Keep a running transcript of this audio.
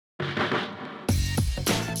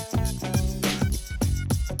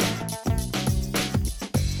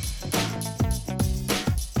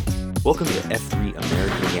Welcome to the F3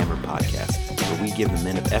 American Yammer podcast, where we give the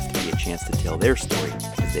men of F3 a chance to tell their story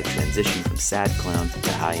as they transition from sad clown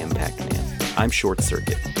to high impact man. I'm Short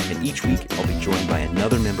Circuit, and each week I'll be joined by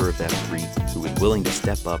another member of F3 who is willing to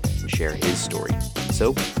step up and share his story.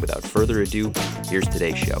 So, without further ado, here's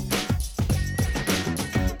today's show.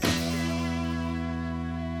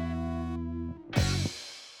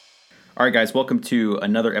 All right, guys, welcome to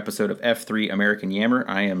another episode of F3 American Yammer.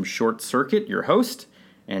 I am Short Circuit, your host.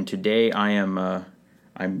 And today I am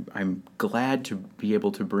I'm glad to be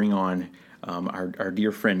able to bring on our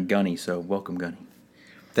dear friend Gunny. So welcome, Gunny.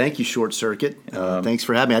 Thank you, Short Circuit. Thanks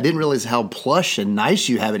for having me. I didn't realize how plush and nice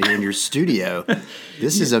you have it here in your studio.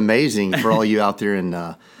 This is amazing for all you out there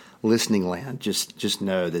in listening land. Just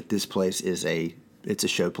know that this place is it's a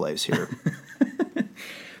show place here.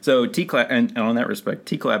 So T-clap, and on that respect,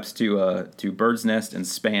 T-claps to Bird's Nest and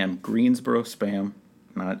Spam, Greensboro Spam.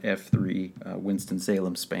 Not F3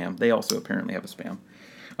 Winston-Salem Spam. They also apparently have a Spam.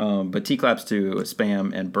 But T-claps to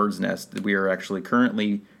Spam and Bird's Nest. We are actually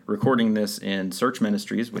currently recording this in Search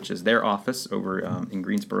Ministries, which is their office over in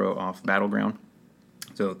Greensboro off Battleground.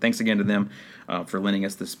 So thanks again to them for lending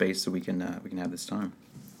us this space so we can have this time.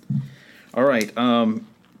 All right.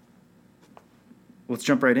 Let's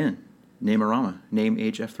jump right in. Name-a-rama. Name,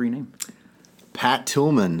 age, F3 name. Pat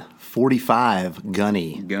Tillman, 45,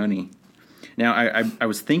 Gunny. Gunny. Now, I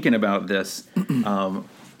was thinking about this. I've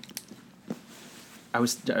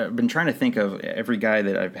been trying to think of every guy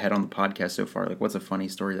that I've had on the podcast so far. Like, what's a funny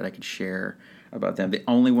story that I could share about them? The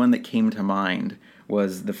only one that came to mind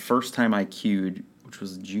was the first time I queued, which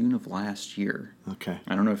was June of last year. Okay.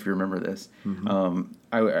 I don't know if you remember this. Mm-hmm.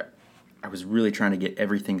 I was really trying to get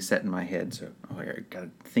everything set in my head. So I got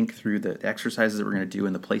to think through the exercises that we're going to do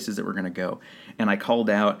and the places that we're going to go. And I called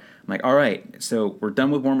out, I'm like, all right, so we're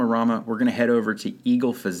done with Warm-A-Rama. We're going to head over to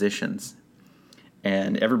Eagle Physicians.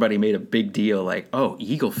 And everybody made a big deal like, oh,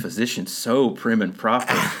 Eagle Physicians, so prim and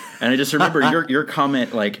proper. And I just remember your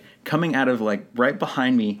comment, like, coming out of, like, right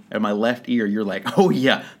behind me at my left ear. You're like, oh,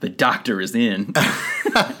 yeah, the doctor is in. And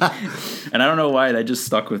I don't know why. That just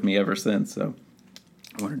stuck with me ever since, so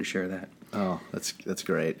I wanted to share that. Oh, that's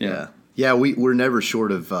great. Yeah. We're never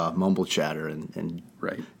short of mumble chatter and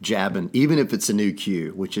right. jabbing, even if it's a new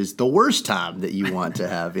cue, which is the worst time that you want to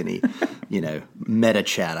have any, meta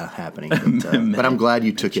chatter happening. But I'm glad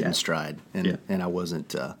you took it in stride, and I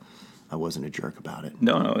wasn't a jerk about it.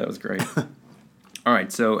 No, that was great. All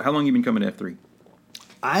right, so how long have you been coming to F3?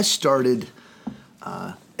 I started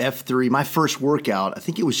F3. My first workout, I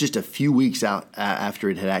think it was just a few weeks out after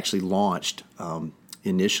it had actually launched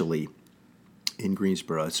initially in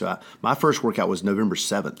Greensboro. So my first workout was November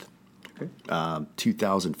 7th,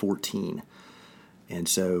 2014. And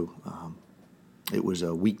so it was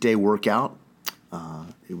a weekday workout.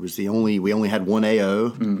 It was we only had one AO.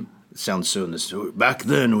 Mm. It sounds so back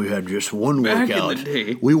then we had just one workout. In the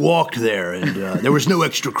day. We walked there and there was no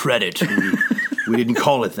extra credit. We didn't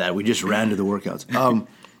call it that. We just ran to the workouts.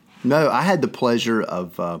 No, I had the pleasure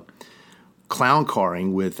of clown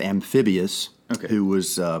carring with Amphibious, who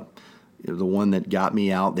was the one that got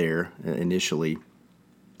me out there initially,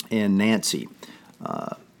 and Nancy.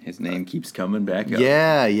 His name keeps coming back up.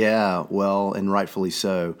 Yeah. Well, and rightfully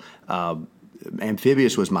so.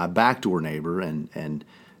 Amphibious was my backdoor neighbor, and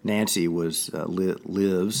Nancy lives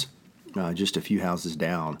just a few houses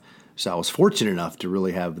down. So I was fortunate enough to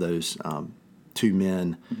really have those two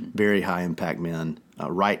men, very high-impact men,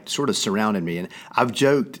 sort of surrounded me. And I've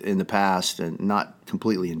joked in the past, and not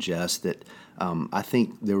completely in jest, that I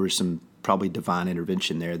think there was some probably divine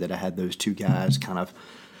intervention there, that I had those two guys kind of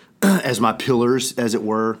as my pillars, as it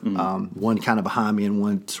were, one kind of behind me and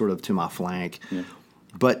one sort of to my flank. Yeah.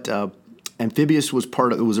 But Amphibious was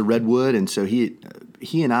it was a Redwood, and so he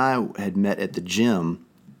and I had met at the gym,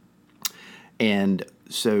 and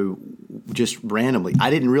so just randomly,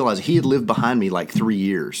 I didn't realize he had lived behind me like 3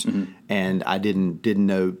 years, and I didn't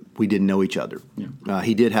know we didn't know each other. Yeah.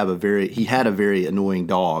 He had a very annoying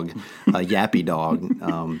dog, a yappy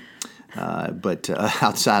dog. But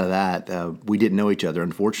outside of that, we didn't know each other,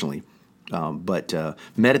 unfortunately. But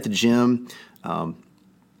met at the gym,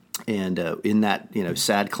 and in that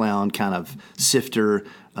sad clown kind of sifter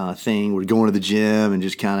thing, we're going to the gym and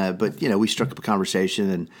just kind of. But we struck up a conversation,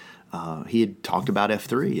 and he had talked about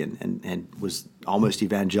F3 and was almost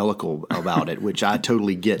evangelical about it, which I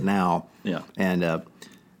totally get now. Yeah. And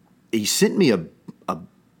he sent me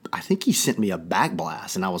I think he sent me a back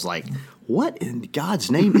blast, and I was like, what in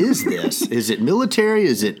God's name is this? Is it military?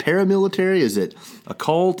 Is it paramilitary? Is it a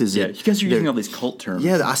cult? You guys are using all these cult terms.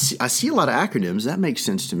 Yeah, I see a lot of acronyms. That makes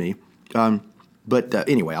sense to me. But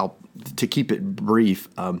anyway, to keep it brief,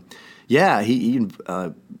 Yeah, he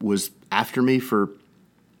was after me for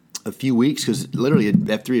a few weeks because literally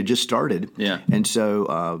F3 had just started. Yeah. And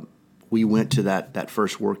so we went to that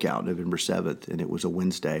first workout November 7th, and it was a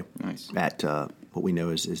Wednesday. Nice. At what we know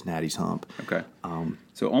is Natty's Hump. Okay.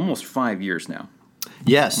 So almost 5 years now.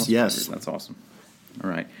 Yes, Almost 5 yes. years. That's awesome. All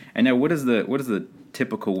right. And now, what does the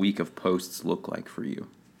typical week of posts look like for you?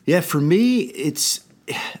 Yeah, for me, it's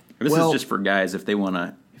This is just for guys if they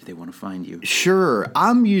wanna find you. Sure.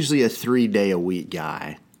 I'm usually a 3-day-a-week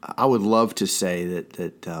guy. I would love to say that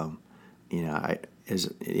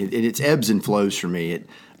it's ebbs and flows for me.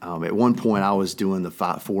 At one point, I was doing the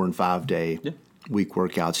 4 and 5 day week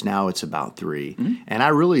workouts. Now it's about 3, and I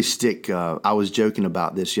really stick. I was joking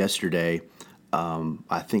about this yesterday.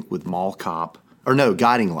 I think with Mall Cop. Or no,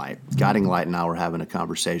 Guiding Light. Guiding Light and I were having a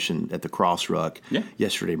conversation at the Cross Ruck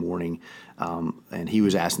yesterday morning, and he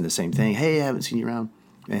was asking the same thing. Hey, I haven't seen you around.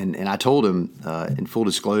 And I told him, in full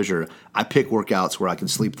disclosure, I pick workouts where I can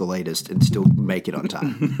sleep the latest and still make it on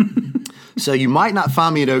time. So you might not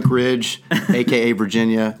find me at Oak Ridge, a.k.a.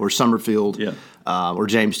 Virginia, or Summerfield, or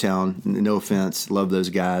Jamestown. No offense. Love those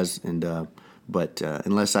guys. But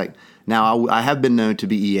unless I have been known to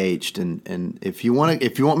be EH'd, and if you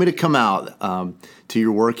want me to come out to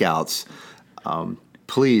your workouts,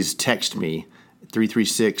 please text me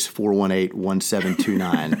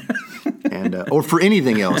 336-418-1729. And or for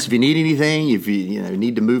anything else, if you need anything, if you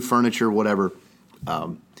need to move furniture, whatever,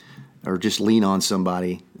 or just lean on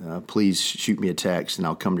somebody, please shoot me a text and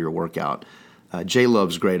I'll come to your workout. Jay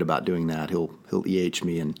Love's great about doing that. He'll EH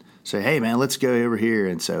me and say, "Hey man, let's go over here,"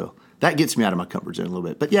 and so that gets me out of my comfort zone a little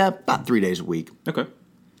bit. But yeah, about 3 days a week. Okay.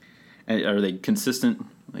 And are they consistent?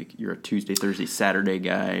 Like you're a Tuesday, Thursday, Saturday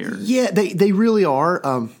guy? Or? Yeah, they really are.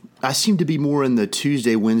 I seem to be more in the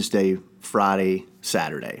Tuesday, Wednesday, Friday,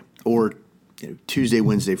 Saturday, or Tuesday,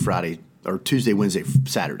 Wednesday, Friday, or Tuesday, Wednesday,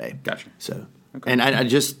 Saturday. Gotcha. So, and I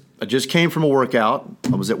just came from a workout.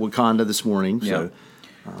 I was at Wakanda this morning. Yeah.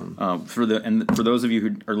 So, for those of you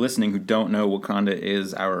who are listening who don't know, Wakanda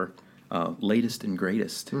is our latest and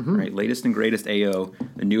greatest, right? Latest and greatest AO,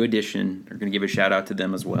 the new edition. We're going to give a shout out to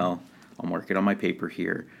them as well. I'll mark it on my paper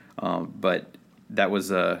here. But that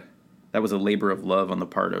was a labor of love on the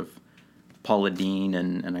part of Paula Dean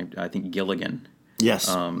and I think Gilligan.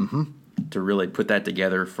 Yes. To really put that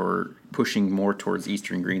together for pushing more towards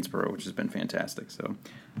Eastern Greensboro, which has been fantastic. So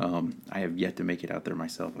I have yet to make it out there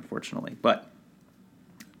myself, unfortunately, but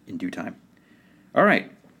in due time. All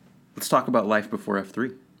right, let's talk about life before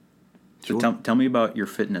F3. So Sure. tell me about your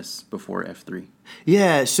fitness before F3.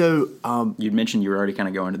 Yeah, so... You'd mentioned you were already kind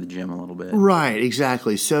of going to the gym a little bit. Right,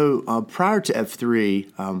 exactly. So prior to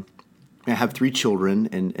F3, I have 3 children,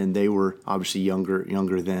 and they were obviously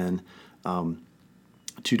younger then,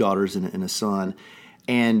 2 daughters and a son.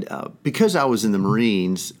 And because I was in the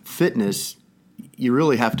Marines, fitness, you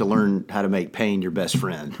really have to learn how to make pain your best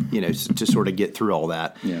friend, to sort of get through all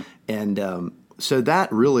that. Yeah. And so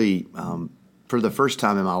that really... for the first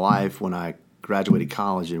time in my life, when I graduated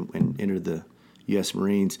college and entered the U.S.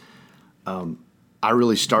 Marines, I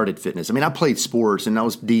really started fitness. I mean, I played sports, and I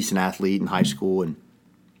was a decent athlete in high school,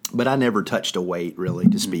 but I never touched a weight, really,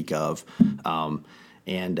 to speak of.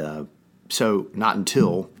 So not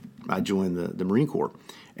until I joined the Marine Corps.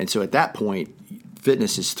 And so at that point,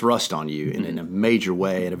 fitness is thrust on you in a major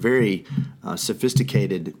way at a very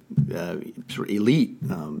sophisticated, sort of elite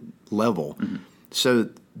level. Mm-hmm. So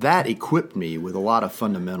that equipped me with a lot of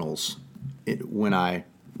fundamentals when I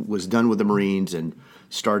was done with the Marines and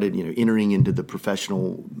started, entering into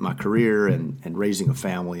my career and raising a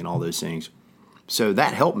family and all those things. So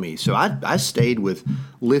that helped me. So I stayed with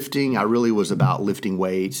lifting. I really was about lifting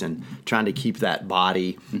weights and trying to keep that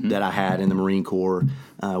body that I had in the Marine Corps,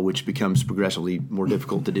 which becomes progressively more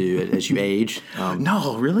difficult to do as you age.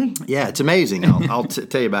 No, really? Yeah, it's amazing. I'll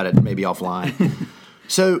tell you about it maybe offline.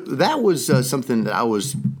 So that was something that I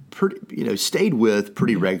was stayed with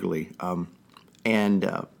pretty regularly. So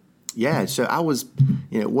I was,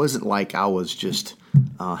 it wasn't like I was just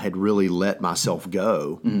had really let myself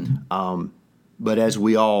go. But as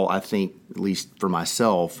we all, I think, at least for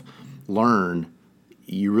myself, learn,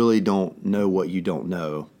 you really don't know what you don't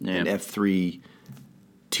know. Yeah. And F3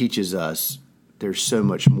 teaches us there's so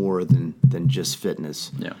much more than just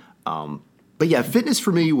fitness. Yeah. But yeah, fitness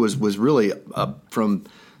for me was really from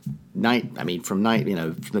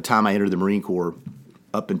the time I entered the Marine Corps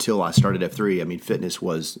up until I started F3. I mean, fitness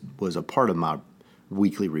was a part of my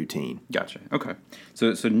weekly routine. Gotcha. Okay.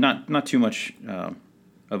 So not too much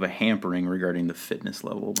of a hampering regarding the fitness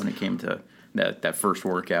level when it came to that first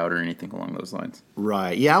workout or anything along those lines.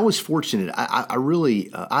 Right. Yeah, I was fortunate. I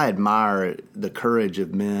really I admire the courage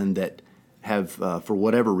of men that have for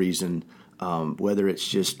whatever reason, whether it's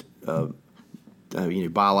just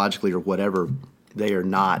biologically or whatever, they are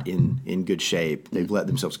not in good shape. They've let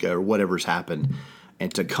themselves go or whatever's happened.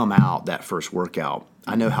 And to come out that first workout,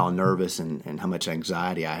 I know how nervous and how much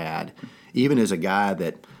anxiety I had. Even as a guy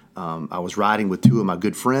that I was riding with two of my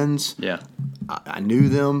good friends. Yeah. I knew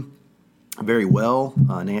them very well,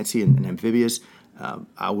 Nancy and Amphibious.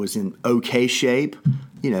 I was in okay shape.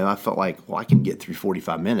 I felt like, well, I can get through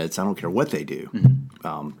 45 minutes. I don't care what they do.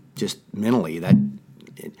 Just mentally,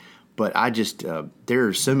 but I just there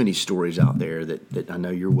are so many stories out there that I know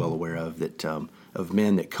you're well aware of that of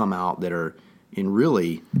men that come out that are in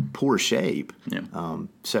really poor shape. Yeah.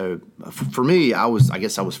 So for me, I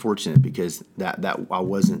guess I was fortunate because that I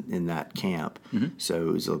wasn't in that camp. So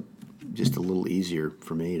it was just a little easier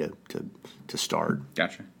for me to start.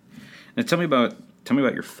 Gotcha. Now tell me about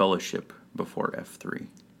your fellowship before F3.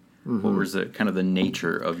 What was the kind of the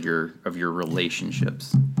nature of your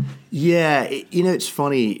relationships? Yeah, it's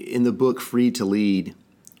funny in the book Free to Lead.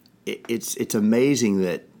 It's amazing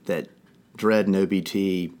that Dread and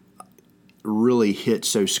OBT really hit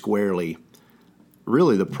so squarely.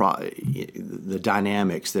 Really, the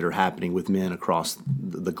dynamics that are happening with men across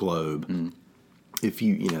the globe. If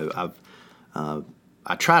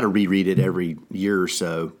I try to reread it every year or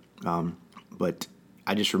so, but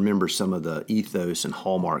I just remember some of the ethos and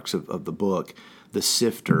hallmarks of the book, the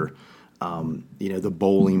sifter, the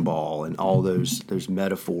bowling ball, and all those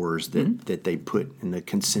metaphors that they put in the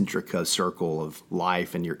concentric circle of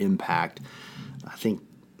life and your impact. I think,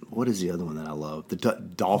 what is the other one that I love? The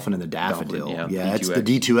dolphin and the daffodil. Yeah, it's the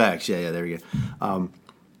D2X. Yeah, there you go.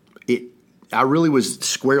 I really was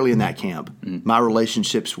squarely in that camp. My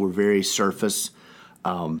relationships were very surface.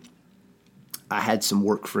 I had some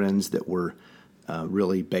work friends that were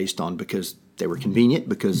really based on because they were convenient,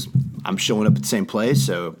 because I'm showing up at the same place,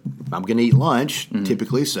 so I'm going to eat lunch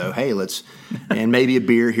typically. So hey, and maybe a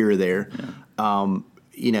beer here or there. Yeah.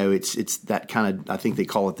 It's that kind of, I think they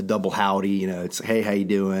call it the double howdy. It's hey, how you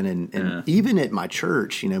doing? And even at my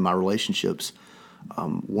church, my relationships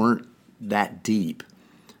weren't that deep.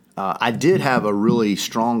 I did have a really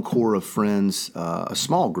strong core of friends, a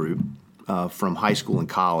small group from high school and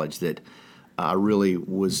college that I really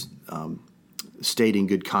was stayed in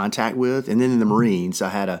good contact with. And then in the Marines, I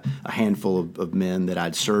had a handful of men that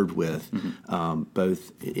I'd served with,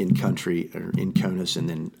 both in country, or in CONUS and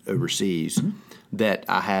then overseas, that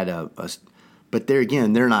I had but there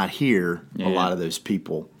again, they're not here, a lot of those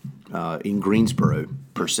people in Greensboro,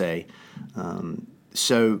 per se.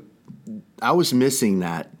 So I was missing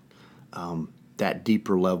that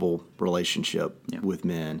deeper level relationship with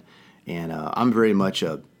men. And I'm very much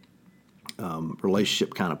a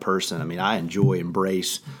relationship kind of person. I mean, I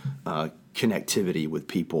embrace connectivity with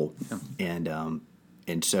people, and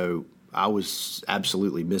so I was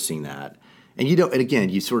absolutely missing that. And you don't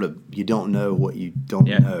know what you don't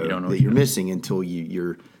know that you're missing until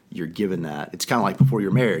you're given that. It's kind of like before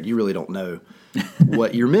you're married, you really don't know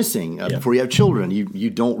what you're missing. Before you have children, you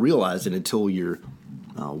don't realize it until you're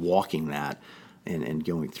walking that and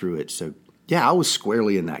going through it. So yeah, I was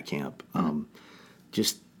squarely in that camp.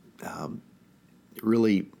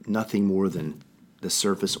 Really nothing more than the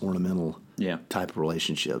surface ornamental type of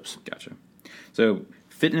relationships. Gotcha. So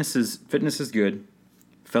fitness is good,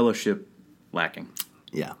 fellowship lacking.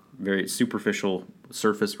 Yeah. Very superficial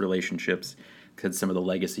surface relationships. Because some of the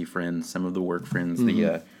legacy friends, some of the work friends,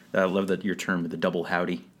 I love that your term, the double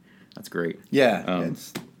howdy. That's great. Yeah.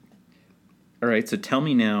 All right. So tell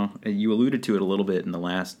me now. You alluded to it a little bit in the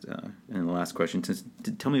last question.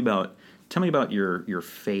 Tell me about your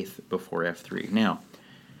faith before F3. Now,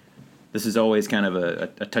 this is always kind of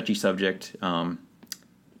a touchy subject.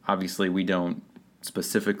 Obviously, we don't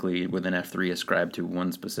specifically within F3 ascribe to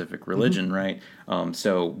one specific religion, right?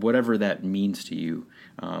 So whatever that means to you,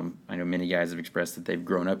 I know many guys have expressed that they've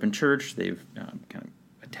grown up in church. They've kind of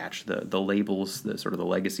attached the labels, the sort of the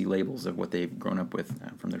legacy labels of what they've grown up with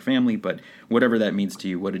from their family. But whatever that means to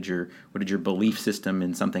you, what did your belief system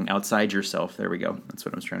in something outside yourself? There we go. That's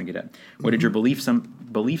what I was trying to get at. What did your belief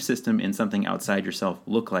system in something outside yourself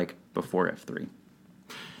look like before F3?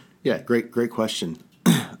 Yeah, great question.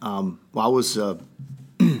 Well, I was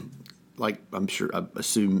like I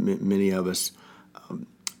assume many of us,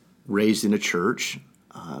 raised in a church,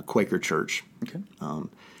 Quaker church. Okay.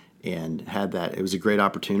 And had that. It was a great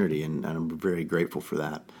opportunity, and I'm very grateful for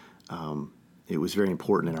that. It was very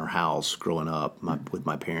important in our house growing up with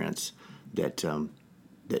my parents that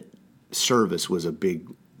service was a big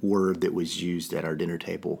word that was used at our dinner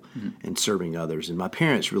table and serving others. And my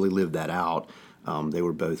parents really lived that out. They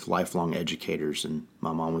were both lifelong educators, and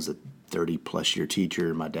my mom was a 30-plus year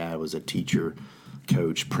teacher. My dad was a teacher,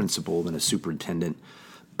 coach, principal, then a superintendent.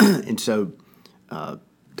 And so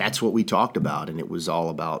that's what we talked about, and it was all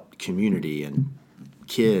about community and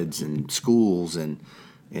kids and schools, and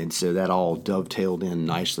so that all dovetailed in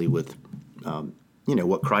nicely with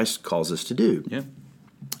what Christ calls us to do.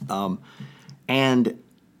 Yeah. And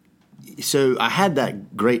so I had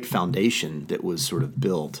that great foundation that was sort of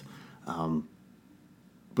built,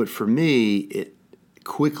 but for me, it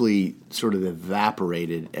quickly sort of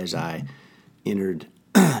evaporated as I entered,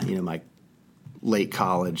 my late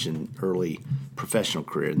college and early professional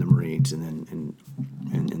career in the Marines, and then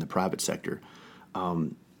in the private sector.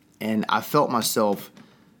 And I felt myself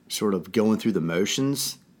sort of going through the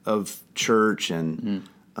motions of church and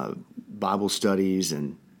Bible studies,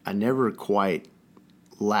 and I never quite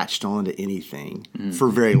latched on to anything for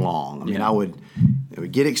very long. I mean, I would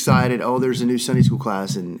get excited. Oh, there's a new Sunday school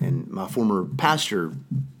class, and my former pastor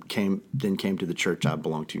came to the church I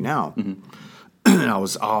belong to now, and I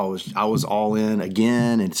was all in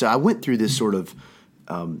again. And so I went through this sort of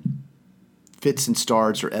fits and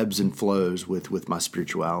starts or ebbs and flows with my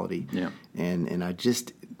spirituality. Yeah. And I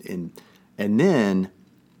just and then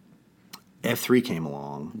F3 came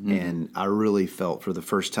along, and I really felt for the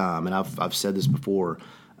first time, and I've said this before,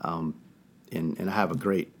 and I have a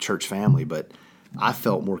great church family, but I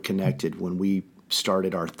felt more connected when we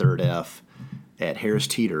started our third F at Harris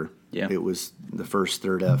Teeter. Yeah. It was the first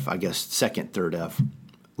third F, I guess, second third F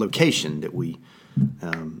location that we,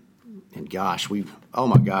 and gosh, we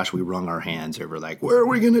wrung our hands over, like, where are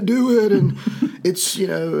we going to do it? And it's,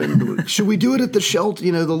 and should we do it at the shelter,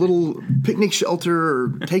 the little picnic shelter,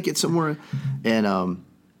 or take it somewhere? And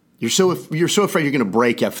you're so afraid you're going to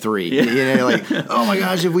break F3. Yeah. Like, oh my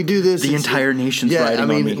gosh, if we do this, the entire nation's riding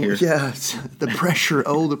on me here. Yeah, it's the pressure.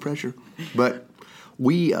 Oh, the pressure. But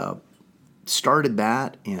we started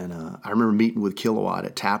that, and I remember meeting with Kilowatt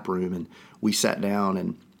at Tap Room, and we sat down,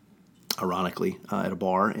 and ironically at a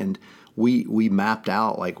bar, and we mapped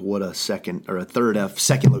out like what a second or a third F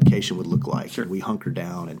second location would look like. Sure. We hunkered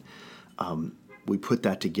down, and we put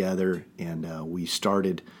that together, and we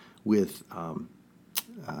started with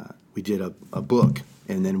we did a book,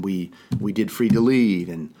 and then we did Free to Lead,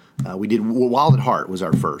 and we did Wild at Heart was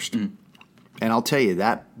our first. And I'll tell you,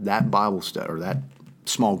 that Bible study or that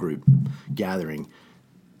small group gathering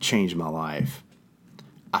changed my life.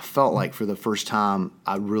 I felt like for the first time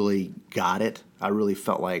I really got it. I really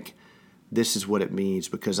felt like this is what it means,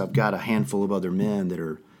 because I've got a handful of other men that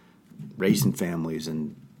are raising families,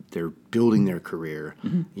 and they're building their career.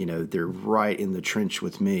 They're right in the trench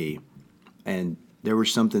with me. And there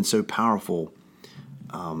was something so powerful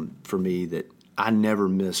for me that I never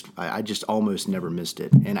missed. I just almost never missed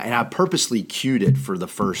it. And I purposely queued it for the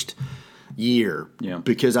first year,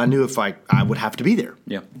 because I knew if I would have to be there.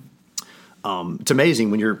 Yeah. It's amazing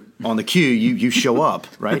when you're on the queue, you show up,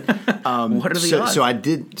 right? What are the odds? So I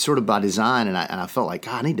did sort of by design, and I felt like,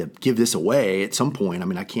 God, I need to give this away at some point. I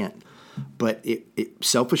mean, I can't, but it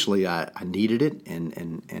selfishly, I needed it,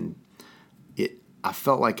 and I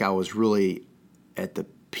felt like I was really at the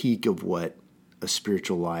peak of what a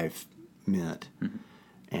spiritual life meant.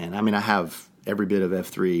 And I mean, I have every bit of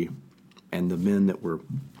F3 and the men that were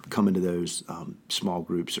coming to those small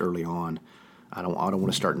groups early on. I don't want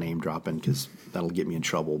to start name dropping, because that'll get me in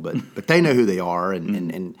trouble. But they know who they are,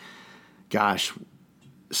 and gosh,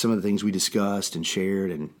 some of the things we discussed and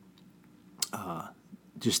shared, and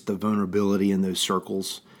just the vulnerability in those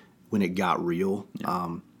circles when it got real.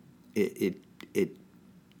 It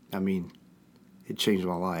changed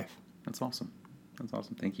my life. That's awesome.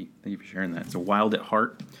 Thank you for sharing that. So Wild at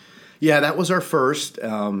Heart. Yeah, that was our first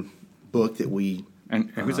book that we. And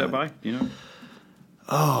who's that by? Do you know?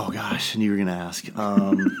 Oh gosh, I knew you were going to ask.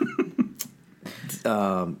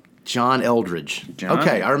 John Eldridge. John?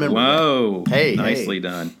 Okay, I remember. Whoa! Hey, nicely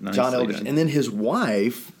done. John Eldridge, and then his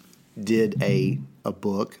wife did a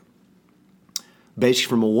book, basically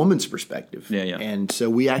from a woman's perspective. Yeah. And so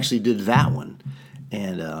we actually did that one,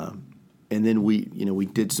 and then we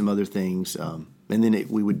did some other things, and then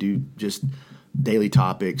we would do just daily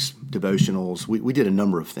topics, devotionals. We did a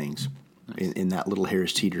number of things. Nice. in that little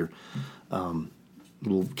Harris Teeter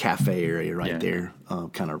little cafe area there,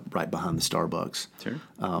 kind of right behind the Starbucks. Sure.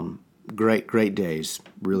 Great days.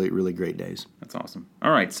 Really, really great days. That's awesome.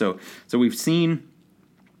 All right, so we've seen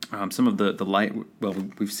some of the life. Well,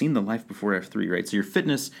 we've seen the life before F3, right? So your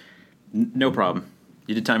fitness, no problem.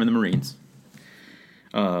 You did time in the Marines.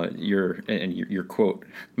 Your quote,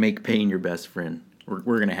 "Make pain your best friend."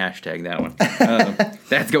 We're gonna hashtag that one.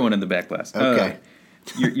 That's going in the back glass. Okay.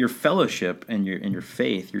 your fellowship and your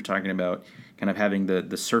faith, you're talking about kind of having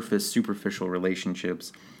the surface, superficial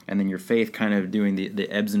relationships, and then your faith kind of doing the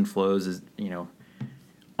ebbs and flows, is,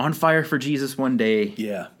 on fire for Jesus one day,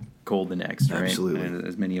 Yeah. cold the next, right? Absolutely. And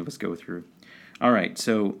as many of us go through. All right,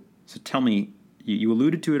 so tell me, you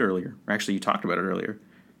alluded to it earlier, or actually you talked about it earlier.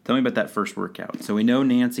 Tell me about that first workout. So we know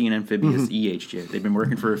Nancy and Amphibious EH'd you. They've been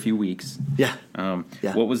working for a few weeks. Yeah.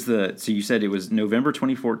 Yeah. What was so you said it was November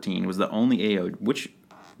 2014 was the only AO.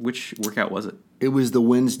 Which workout was it? It was the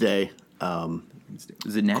Wednesday.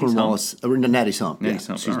 Was it Natty's Cornwallis, Hump? Natty's Hump. Natty's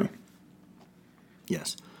Hump. Excuse All me. right.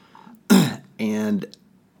 Yes. And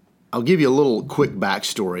I'll give you a little quick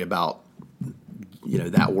backstory about,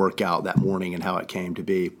 that workout that morning and how it came to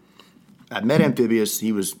be. I met Amphibious.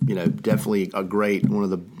 He was, definitely one of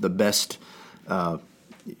the best,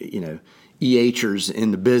 EHers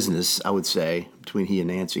in the business, I would say, between he and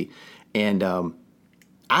Nancy. And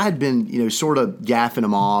I had been, sort of gaffing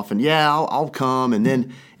him off, and I'll come. And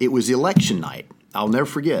then it was election night. I'll never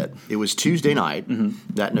forget. It was Tuesday night,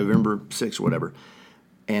 that November 6th or whatever.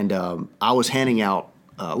 And I was handing out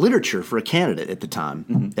literature for a candidate at the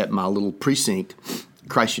time at my little precinct,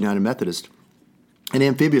 Christ United Methodist. And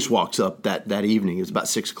Amphibious walks up that evening. It was about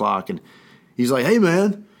 6 o'clock, and he's like, "Hey,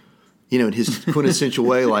 man," in his quintessential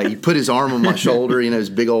way, like he put his arm on my shoulder, his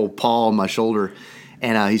big old paw on my shoulder,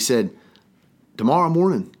 and he said, "Tomorrow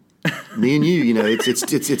morning, me and you,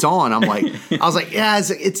 it's on." I was like, yeah,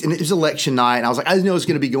 it's election night, and I was like, I know it's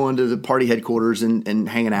going to be going to the party headquarters and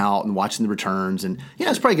hanging out and watching the returns, and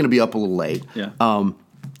it's probably going to be up a little late. Yeah.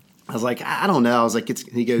 I was like, I don't know. I was like,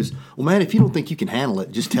 he goes, "Well, man, if you don't think you can handle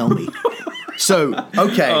it, just tell me." So,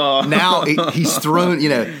 okay, now he's thrown, he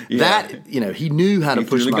knew how to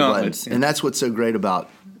push my buttons. Yeah. And that's what's so great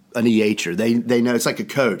about an EH'er. They know, it's like a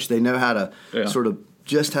coach. They know how to sort of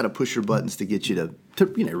just how to push your buttons to get you to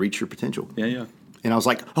reach your potential. Yeah, yeah. And I was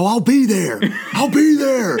like, "Oh, I'll be there. I'll be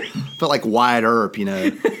there." Felt like Wyatt Earp,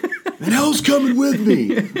 and hell's coming with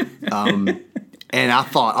me. And I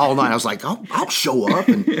thought all night, I was like, I'll show up.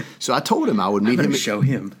 And so I told him I would meet him. Show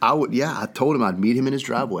him. I told him I'd meet him in his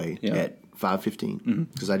driveway at 5:15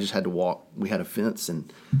 because I just had to walk. We had a fence,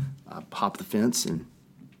 and I hopped the fence, and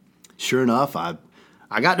sure enough, I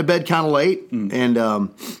got to bed kind of late, and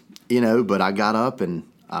but I got up and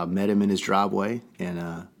I met him in his driveway, and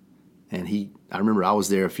I remember I was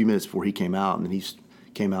there a few minutes before he came out, and then he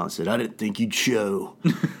came out and said, "I didn't think you'd show,"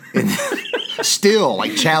 and still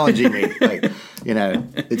like challenging me, like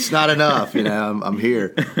it's not enough, I'm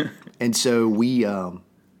here, and so we.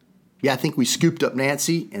 I think we scooped up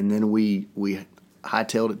Nancy, and then we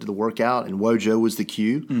hightailed it to the workout, and Wojo was the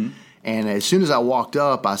cue. And as soon as I walked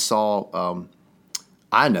up, I saw,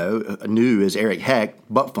 I knew as Eric Heck,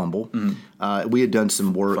 Butt Fumble. We had done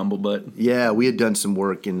some work. Fumble Butt. Yeah, we had done some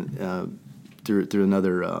work through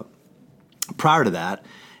another, prior to that,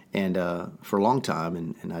 and for a long time,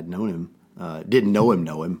 and I'd known him. Didn't know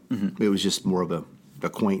him. It was just more of a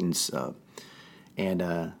acquaintance.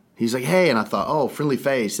 And he's like, "Hey," and I thought, "Oh, friendly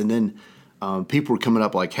face." And then people were coming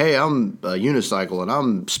up like, "Hey, I'm a unicycle, and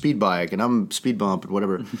I'm speed bike, and I'm speed bump, and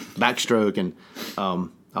whatever, backstroke." And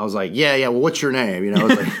I was like, "Yeah, well, what's your name?" I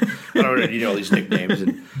was like, "I don't know, all these nicknames."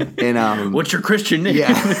 And what's your Christian name?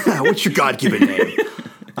 Yeah, what's your God-given name?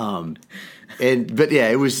 But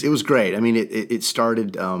it was great. I mean, it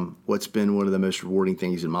started what's been one of the most rewarding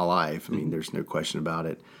things in my life. I mean, there's no question about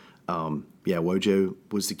it. Wojo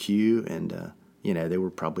was the cue, and there were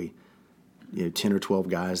probably 10 or 12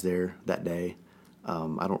 guys there that day.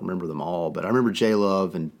 I don't remember them all, but I remember J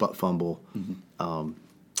Love and Butt Fumble. I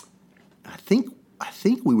think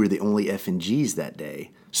we were the only F&Gs that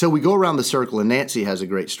day. So we go around the circle, and Nancy has a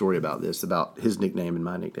great story about this, about his nickname and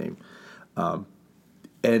my nickname.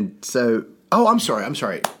 And so, I'm sorry.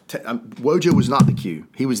 Wojo was not the cue.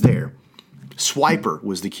 He was there. Swiper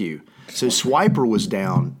was the cue. So Swiper was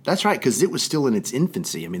down. That's right, because it was still in its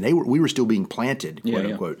infancy. I mean, we were still being planted, quote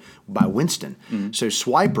unquote, by Winston. So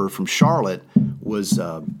Swiper from Charlotte was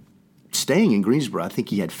staying in Greensboro. I think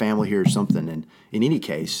he had family here or something. And in any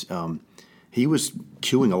case, he was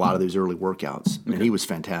cueing a lot of those early workouts, and he was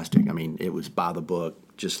fantastic. I mean, it was by the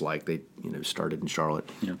book, just like they started in Charlotte.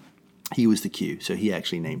 Yeah. He was the cue, so he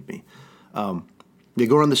actually named me. They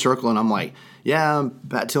go around the circle, and I'm like, "Yeah, I'm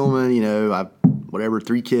Pat Tillman, I whatever,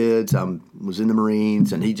 3 kids. I was in the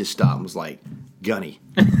Marines," and he just stopped and was like, "Gunny."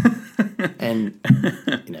 And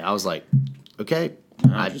I was like, "Okay."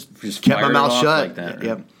 I just kept my mouth shut. Like that, right?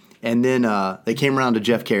 Yep. And then they came around to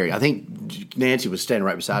Jeff Carey. I think Nancy was standing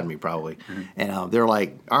right beside me probably. And they're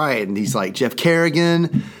like, "All right." And he's like, "Jeff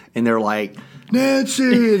Kerrigan." And they're like,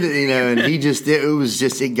 "Nancy." And he just,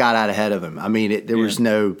 it got out ahead of him. I mean, there was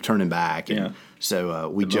no turning back. And So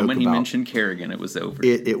we The joke moment he about mentioned Kerrigan, it was over.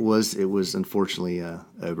 it was unfortunately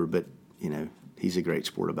over, but he's a great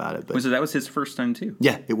sport about it. But So that was his first time too?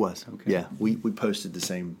 yeah, it was. Okay. Yeah, we posted the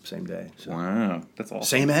same day. So. Wow, that's awesome.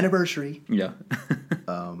 Same anniversary. Yeah.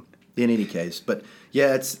 In any case, but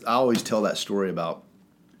yeah, I always tell that story about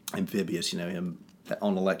Amphibious. Him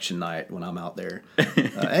on election night when I'm out there,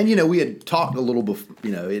 and we had talked a little before.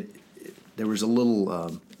 There was a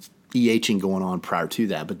little EHing going on prior to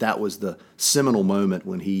that, but that was the seminal moment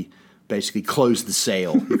when he basically closed the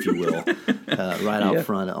sale, if you will, right out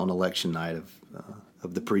front on election night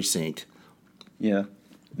of the precinct. Yeah.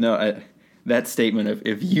 No, that statement of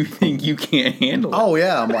if you think you can't handle it. Oh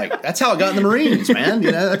yeah, I'm like, that's how I got in the Marines, man.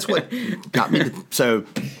 That's what got me. So,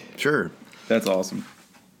 sure. That's awesome.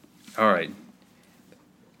 All right.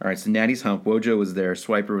 So Natty's Hump. Wojo was there.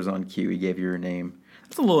 Swiper was on cue. He gave you your name.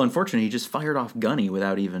 That's a little unfortunate. He just fired off Gunny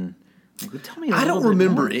without even. Tell me. I don't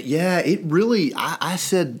remember it. Yeah, it really. I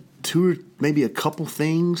said two or maybe a couple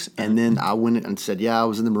things, and then I went and said, "Yeah, I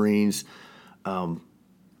was in the Marines." I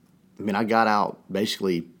got out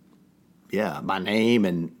basically. Yeah, my name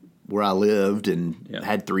and where I lived, and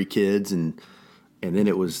had 3 kids, and then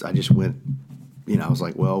it was. I just went. I was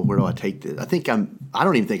like, well, where do I take this? I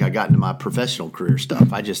don't even think I got into my professional career stuff.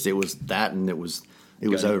 it was that, and it was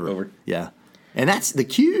over. Yeah, and that's the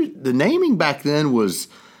cue. The naming back then was,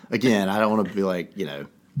 again, I don't want to be like, I'm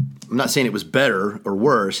not saying it was better or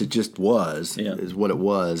worse. It just was. Is what it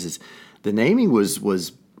was. The naming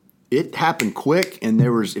was. It happened quick, and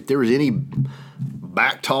if there was any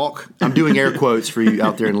back talk, I'm doing air quotes for you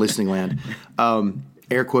out there in listening land.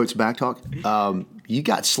 Air quotes back talk. You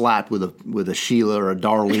got slapped with a Sheila or a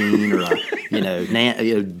Darlene or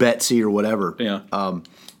a Betsy or whatever. Yeah.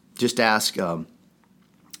 Just ask.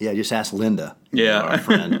 Just ask Linda. Yeah. Our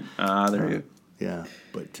friend. There you go. Yeah,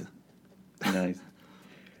 but nice.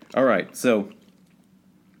 All right, so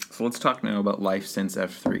let's talk now about life since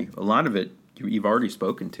F3. A lot of it you've already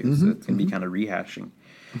spoken to, so it's going to be kind of rehashing.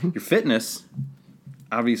 Your fitness,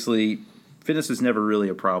 obviously. Fitness is never really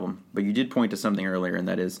a problem, but you did point to something earlier, and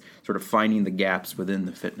that is sort of finding the gaps within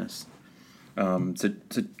the fitness. So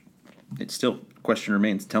it's still, question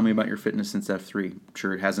remains, tell me about your fitness since F3. I'm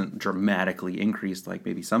sure it hasn't dramatically increased like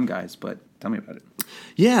maybe some guys, but tell me about it.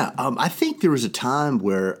 Yeah, I think there was a time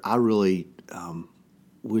where I really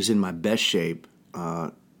was in my best shape,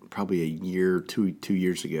 probably a year, two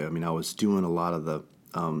years ago. I was doing a lot of the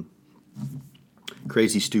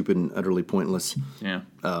crazy, stupid, and utterly pointless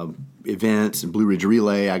events and Blue Ridge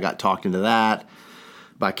Relay. I got talked into that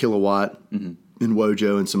by Kilowatt and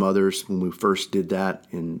Wojo and some others when we first did that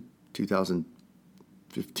in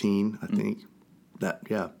 2015, I think.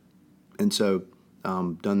 And so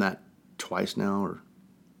done that twice now, or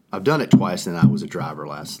I've done it twice, and I was a driver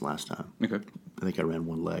last time. Okay. I think I ran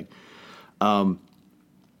one leg.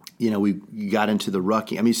 We got into the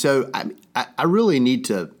rucking. So I really need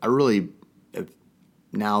to.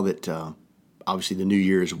 Now that obviously the new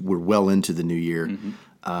year we're well into the new year,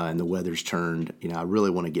 and the weather's turned, I really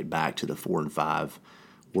want to get back to the 4 and 5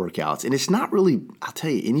 workouts. And it's not really, I'll tell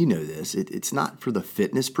you, and you know this, it's not for the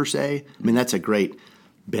fitness per se. That's a great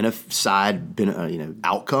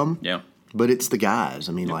outcome. Yeah. But it's the guys.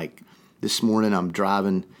 Like this morning I'm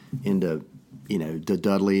driving into, the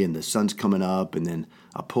Dudley, and the sun's coming up, and then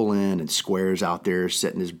I pull in, and Square's out there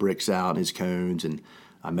setting his bricks out and his cones, and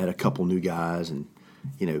I met a couple new guys, and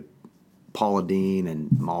Paula Dean and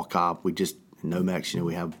Malcop, Nomex,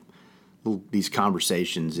 we have these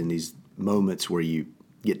conversations and these moments where you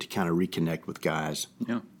get to kind of reconnect with guys,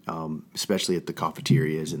 especially at the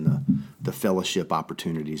cafeterias and the fellowship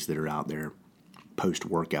opportunities that are out there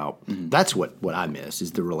post-workout. That's what I miss,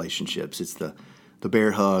 is the relationships. It's the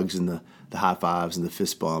bear hugs and the high fives and the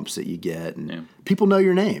fist bumps that you get. And people know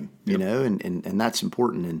your name, and that's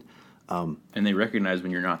important. And they recognize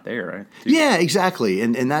when you're not there, right? Yeah, exactly.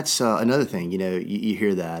 And that's another thing, you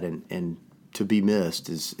hear that, and to be missed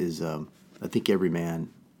is I think every man,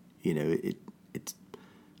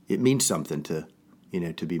 it means something to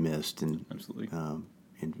be missed, and absolutely,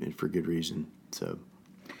 and for good reason. So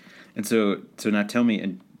now tell me,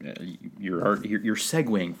 and you're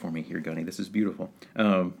segueing for me here, Gunny. This is beautiful.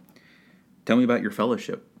 Tell me about your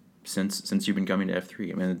fellowship. Since you've been coming to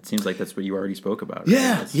F3, it seems like that's what you already spoke about.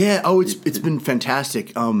 Right? Yeah. Oh, it's been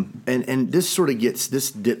fantastic. And this sort of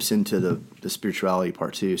dips into the spirituality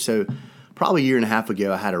part too. So, probably a year and a half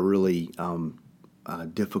ago, I had a really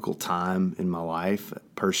difficult time in my life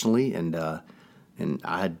personally, and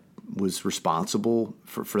I was responsible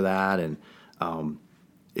for that, and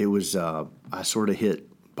it was I sort of hit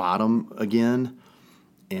bottom again,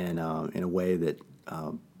 and in a way that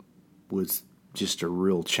was just a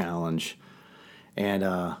real challenge. And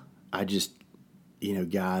I just,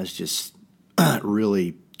 guys just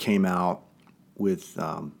really came out with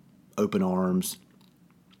open arms.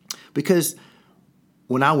 Because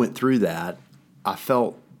when I went through that, I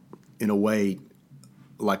felt, in a way,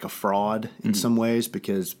 like a fraud in some ways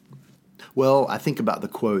because, well, I think about the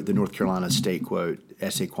quote, the North Carolina State quote,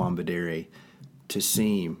 esse quam videre, to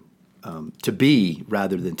seem, to be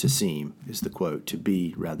rather than to seem is the quote, to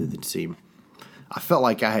be rather than seem. I felt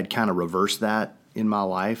like I had kind of reversed that in my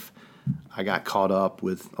life. I got caught up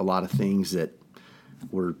with a lot of things that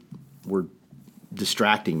were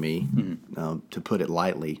distracting me, to put it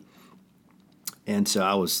lightly. And so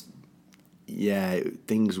I was, I'd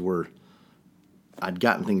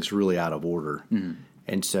gotten things really out of order.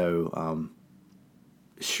 And so,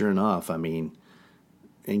 sure enough,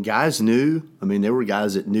 and guys knew, there were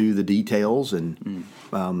guys that knew the details and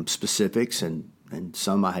specifics, and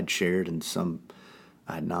some I had shared and some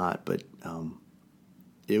I had not. But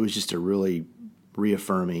it was just a really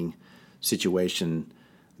reaffirming situation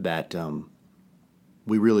that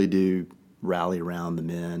we really do rally around the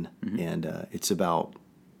men, and it's about,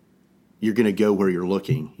 you're going to go where you're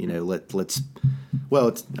looking. It's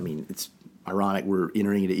ironic we're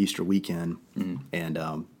entering into Easter weekend,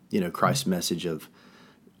 and Christ's message of,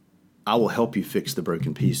 I will help you fix the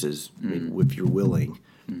broken pieces if you're willing,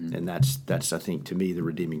 and that's I think to me the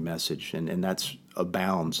redeeming message, and that's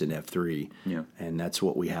abounds in F3, and that's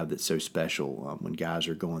what we have that's so special when guys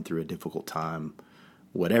are going through a difficult time,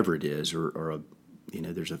 whatever it is, or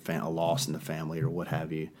there's a loss in the family or what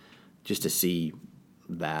have you, just to see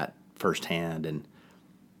that firsthand, and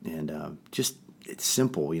just it's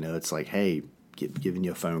simple, it's like, hey, giving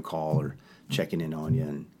you a phone call or checking in on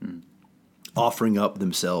you and offering up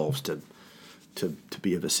themselves to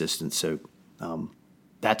be of assistance. So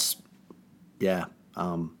that's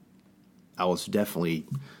I was definitely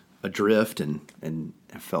adrift, and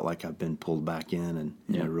I felt like I've been pulled back in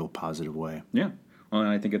a real positive way. Yeah. Well, and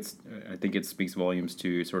I think it speaks volumes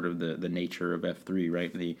to sort of the nature of F3,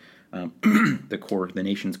 right? The the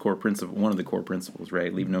nation's core principle, one of the core principles,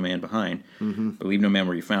 right? Leave no man behind, but leave no man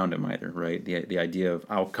where you found him either, right? The idea of,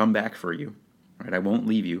 I'll come back for you, right? I won't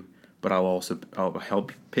leave you, but I'll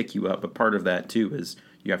help pick you up. But part of that too is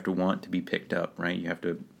you have to want to be picked up, right? You have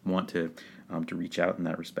to want to reach out in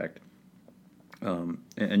that respect.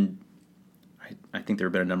 And I think there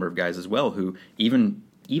have been a number of guys as well who even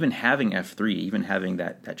having F3, even having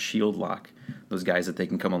that shield lock, those guys that they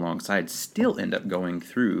can come alongside still end up going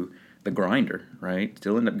through the grinder, right?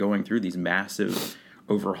 Still end up going through these massive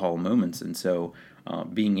overhaul moments. And so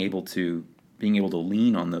being able to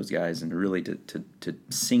lean on those guys and really to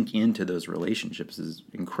sink into those relationships is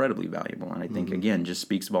incredibly valuable. And I think, again, just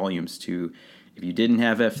speaks volumes to, if you didn't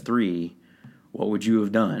have F3, what would you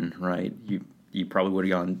have done, right? You probably would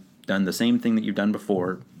have done the same thing that you've done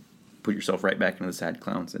before, put yourself right back into the sad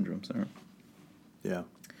clown syndrome. So, yeah.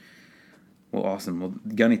 Well, awesome. Well,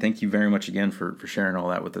 Gunny, thank you very much again for sharing all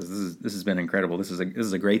that with us. This has been incredible. This is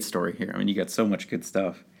a great story here. You got so much good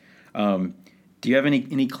stuff. Do you have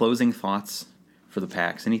any closing thoughts for the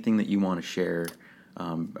PAX? Anything that you want to share?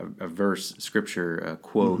 A verse, scripture, a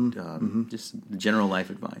quote, just general life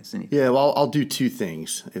advice. Anything? Yeah. Well, I'll do two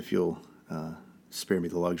things if you'll spare me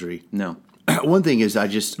the luxury. No. One thing is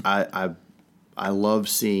I love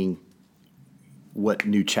seeing what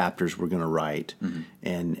new chapters we're going to write,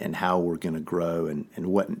 and how we're going to grow, and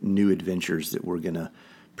what new adventures that we're going to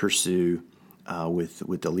pursue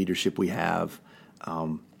with the leadership we have.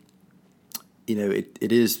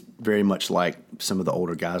 It is very much like some of the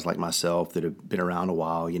older guys like myself that have been around a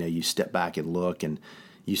while. You step back and look, and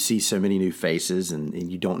you see so many new faces,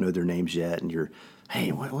 and you don't know their names yet, and you're,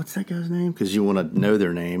 hey, what's that guy's name? Because you want to know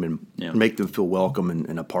their name and make them feel welcome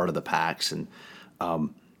and a part of the PAX. And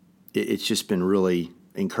it's just been really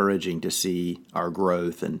encouraging to see our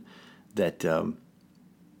growth, and that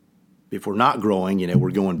if we're not growing,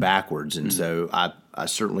 we're going backwards. And so I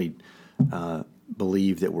certainly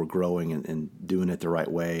believe that we're growing and doing it the right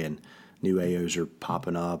way, and new AOs are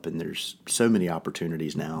popping up, and there's so many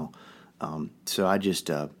opportunities now. So I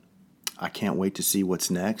can't wait to see what's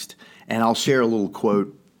next. And I'll share a little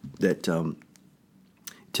quote that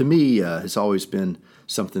to me has always been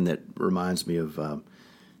something that reminds me of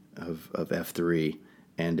F3,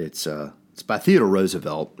 and it's by Theodore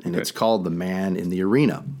Roosevelt, and it's called "The Man in the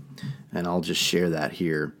Arena." And I'll just share that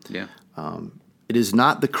here. Yeah. It is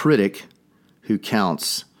not the critic who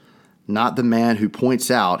counts, not the man who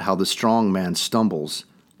points out how the strong man stumbles,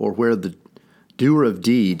 or where the doer of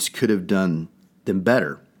deeds could have done them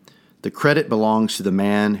better. The credit belongs to the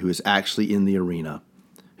man who is actually in the arena,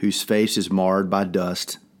 whose face is marred by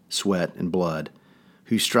dust, sweat, and blood,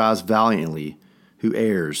 who strives valiantly, who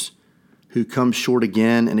errs, who comes short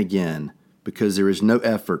again and again, because there is no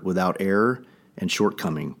effort without error and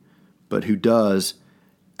shortcoming, but who does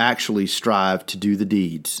actually strive to do the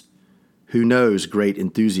deeds, who knows great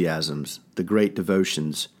enthusiasms, the great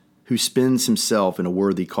devotions, who spends himself in a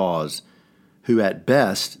worthy cause, who at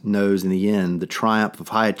best knows in the end the triumph of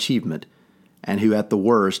high achievement, and who at the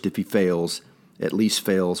worst, if he fails, at least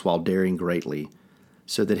fails while daring greatly,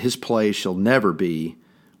 so that his place shall never be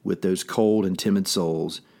with those cold and timid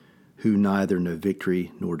souls who neither know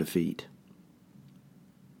victory nor defeat.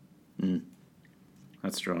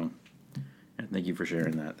 That's strong. And thank you for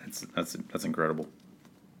sharing that. That's incredible.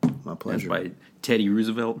 My pleasure. That's by Teddy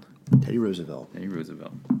Roosevelt. Teddy Roosevelt.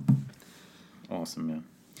 Awesome, man.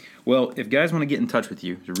 Well, if guys want to get in touch with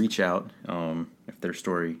you, to reach out, if your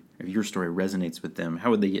story resonates with them, how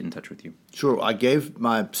would they get in touch with you? Sure. I gave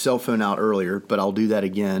my cell phone out earlier, but I'll do that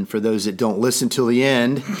again for those that don't listen till the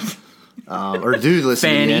end, or do listen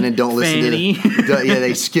to the end and don't listen to the... Yeah,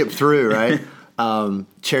 they skip through, right?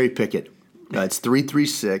 Cherry pick it. It's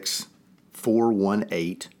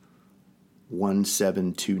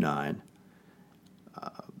 336-418-1729.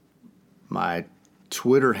 My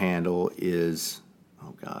Twitter handle is,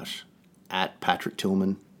 at Patrick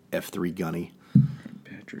Tillman, F3 Gunny.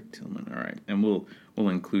 Patrick Tillman, all right. And we'll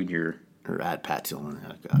include your... Or at Pat Tillman.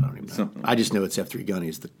 I don't even know. Something like I just know it's F3 Gunny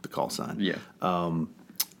is the call sign. Yeah. And,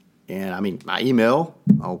 I mean, my email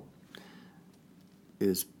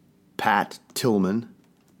is Pat Tillman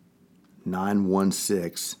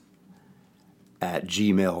 916 at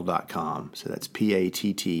gmail.com. So that's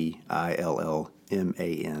PATTILLMAN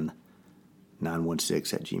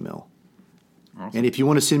 916 at gmail. Awesome. And if you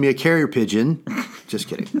want to send me a carrier pigeon, just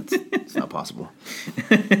kidding. It's not possible.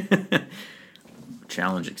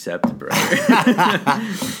 Challenge accepted, brother.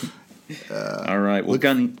 All right. Well,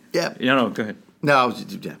 Gunny. Yeah. No, go ahead. No,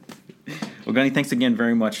 yeah. Well, Gunny, thanks again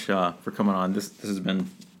very much for coming on. This has been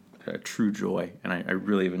a true joy, and I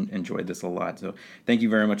really have enjoyed this a lot. So thank you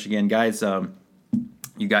very much again. Guys,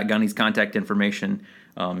 you got Gunny's contact information.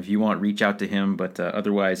 If you want, reach out to him. But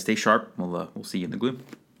otherwise, stay sharp. We'll see you in the gloom.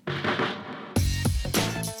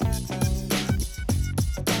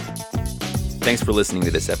 Thanks for listening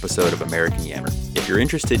to this episode of American Yammer. If you're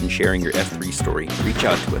interested in sharing your F3 story, reach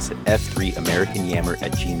out to us at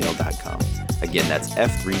f3americanyammer@gmail.com. Again, that's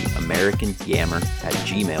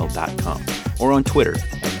f3americanyammer@gmail.com, or on Twitter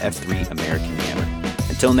at f3americanyammer.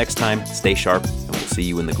 Until next time, stay sharp, and we'll see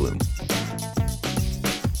you in the gloom.